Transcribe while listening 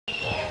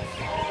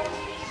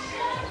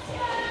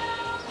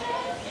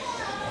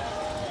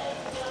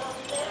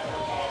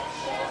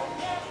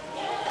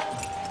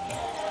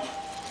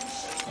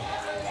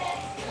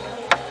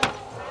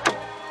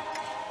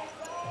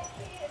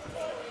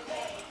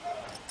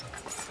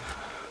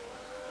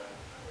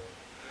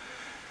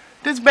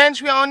This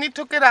bench, we only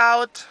took it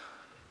out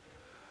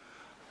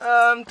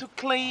to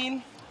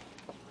clean,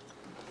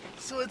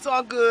 so it's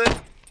all good.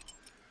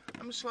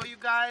 I'm gonna show you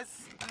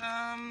guys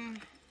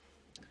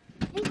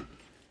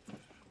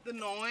the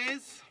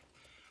noise.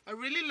 I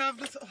really love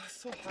this. Oh,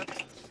 it's so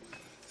hot.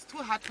 It's too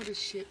hot for this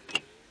shit.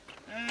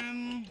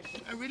 I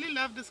really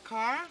love this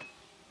car.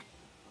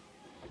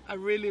 I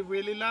really,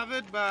 really love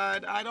it,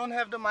 but I don't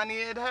have the money.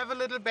 It have a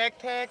little back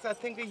tax, I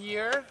think a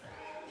year,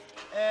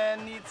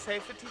 and needs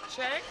safety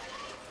check.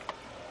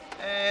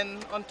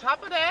 And on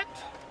top of that,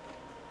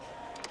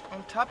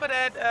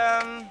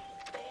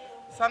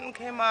 something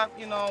came up,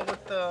 you know,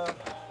 with the,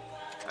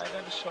 I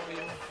gotta show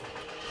you,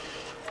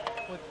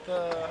 with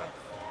the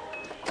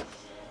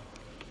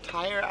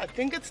tire. I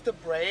think it's the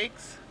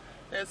brakes.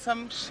 There's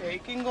some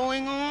shaking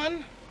going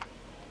on.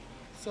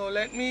 So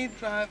let me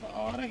drive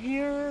out of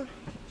here.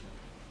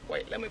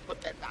 Wait, let me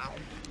put that down.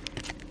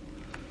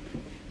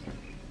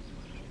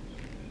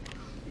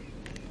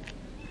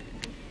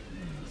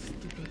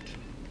 Stupid.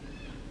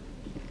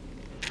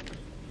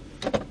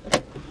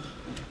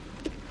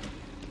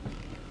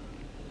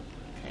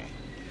 Okay.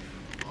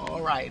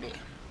 Alrighty.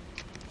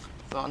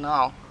 So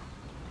now,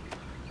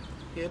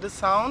 hear the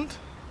sound?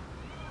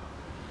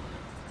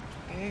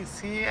 Okay, you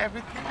see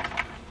everything?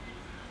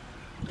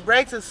 The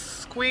brakes is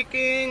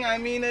squeaking. I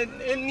mean,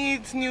 it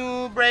needs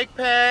new brake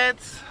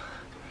pads.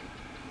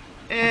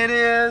 It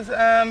is,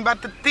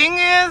 but the thing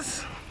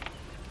is,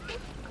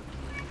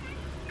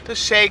 the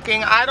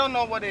shaking. I don't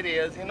know what it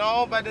is, you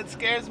know, but it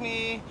scares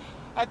me.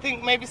 I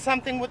think maybe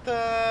something with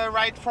the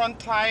right front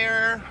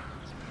tire.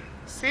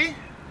 See?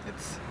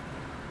 It's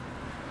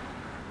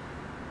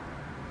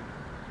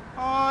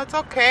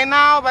okay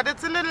now, but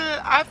it's a little,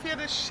 I feel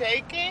the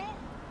shaking.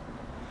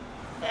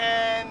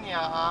 And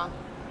yeah,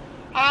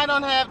 I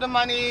don't have the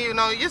money, you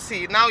know, you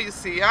see, now you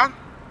see, huh?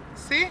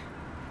 See?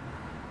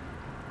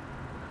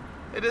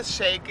 It is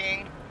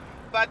shaking,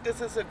 but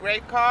this is a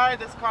great car.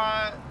 This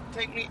car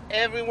takes me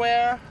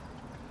everywhere.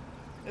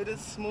 It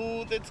is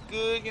smooth, it's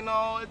good, you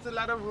know, it's a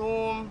lot of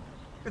room.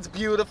 It's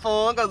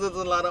beautiful because there's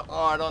a lot of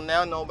art on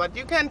there, no, but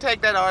you can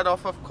take that art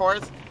off, of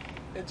course.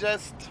 It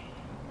just,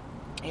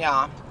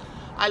 yeah.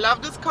 I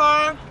love this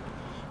car,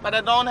 but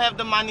I don't have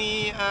the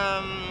money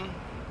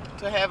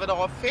to have it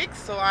all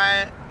fixed, so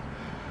I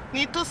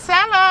need to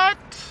sell it.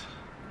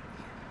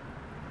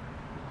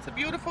 It's a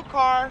beautiful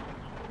car.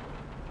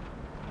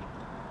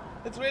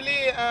 It's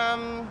really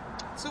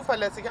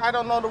zuverlässig. I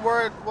don't know the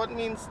word, what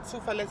means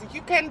zuverlässig.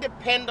 You can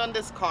depend on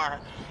this car.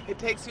 It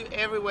takes you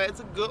everywhere. It's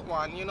a good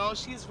one, you know.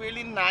 She's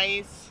really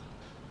nice.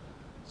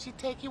 She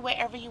take you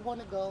wherever you want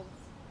to go.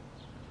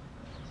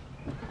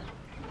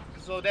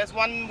 So there's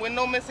one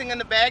window missing in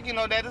the back, you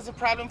know, that is a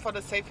problem for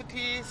the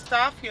safety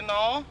stuff, you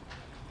know.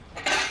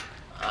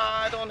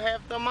 I don't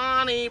have the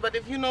money, but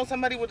if you know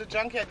somebody with a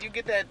junkyard, you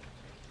get that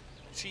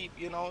cheap,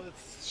 you know. It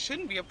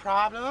shouldn't be a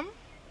problem.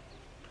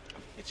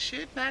 It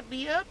should not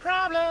be a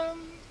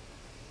problem.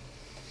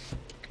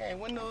 Okay,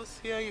 windows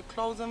here, you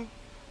close them.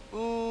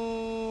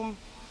 Boom.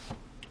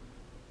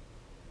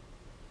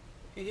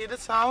 You hear the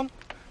sound?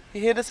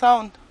 You hear the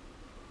sound?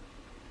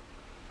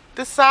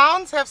 The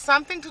sounds have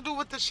something to do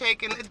with the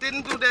shaking. It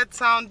didn't do that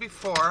sound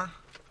before.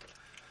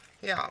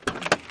 Yeah.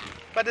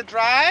 But it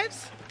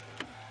drives.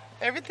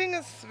 Everything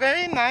is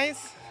very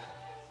nice.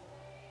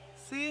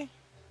 See?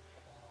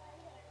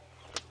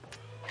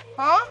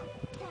 Huh?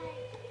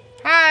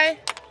 Hi.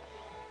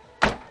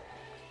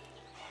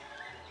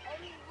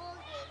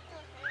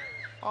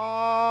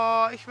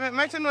 Oh, ich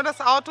möchte nur das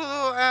Auto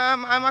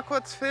einmal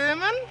kurz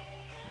filmen,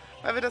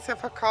 weil wir das ja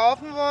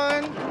verkaufen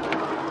wollen.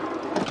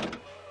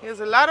 There's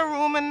a lot of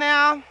room in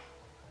there.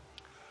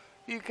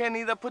 You can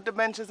either put the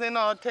benches in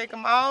or take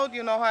them out,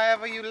 you know,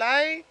 however you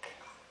like.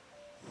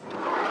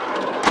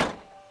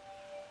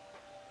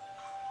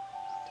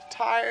 The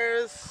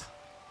tires,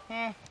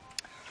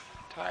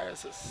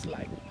 tires is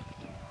like,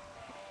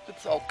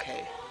 it's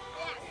okay.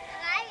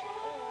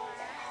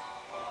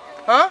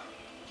 Huh?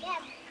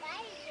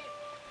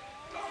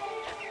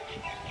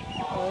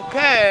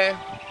 Okay.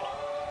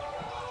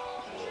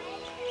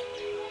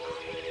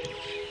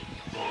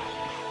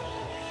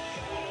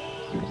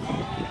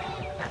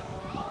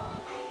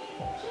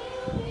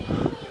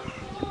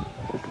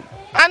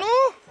 Anu,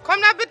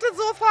 komm da bitte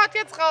sofort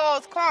jetzt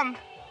raus, komm.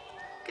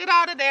 Get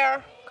out of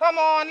there. Come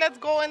on, let's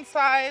go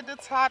inside,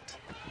 it's hot.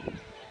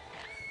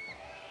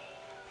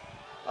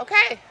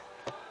 Okay,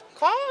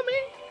 call me.